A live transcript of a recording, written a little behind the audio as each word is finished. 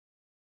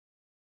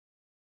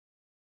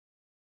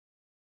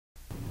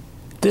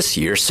This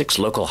year, 6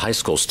 local high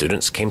school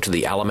students came to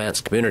the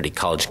Alamance Community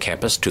College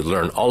campus to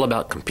learn all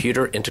about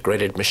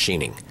computer-integrated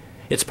machining.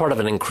 It's part of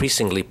an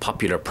increasingly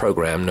popular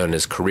program known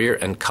as Career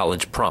and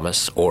College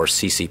Promise, or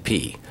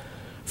CCP.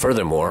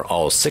 Furthermore,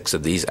 all 6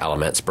 of these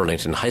Alamance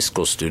Burlington High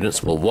School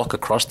students will walk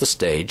across the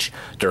stage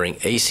during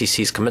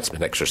ACC's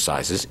commencement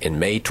exercises in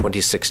May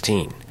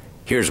 2016.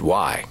 Here's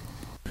why.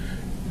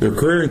 The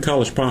Career and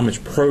College Promise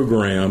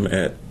program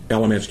at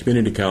Alamance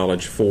Community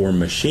College for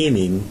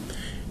machining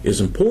is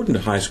important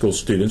to high school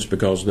students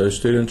because those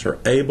students are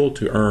able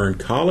to earn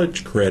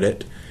college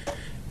credit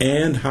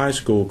and high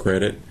school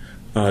credit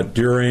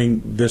during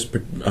this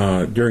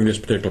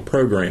particular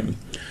program.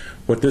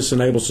 What this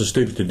enables the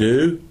student to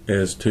do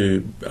is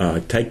to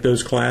take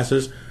those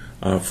classes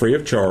free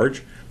of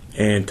charge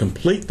and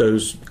complete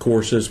those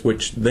courses,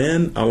 which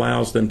then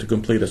allows them to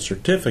complete a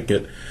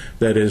certificate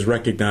that is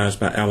recognized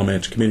by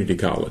Alamance Community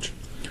College.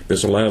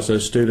 This allows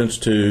those students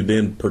to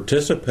then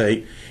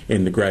participate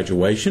in the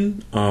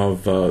graduation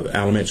of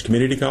Alamance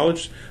Community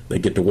College. They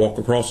get to walk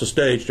across the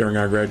stage during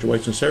our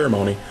graduation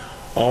ceremony,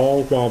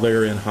 all while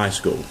they're in high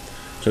school.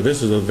 So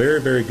this is a very,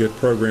 very good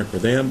program for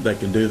them. They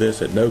can do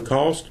this at no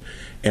cost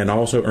and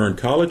also earn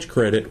college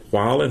credit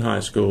while in high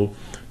school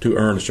to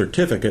earn a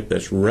certificate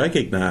that's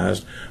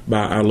recognized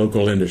by our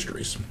local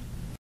industries.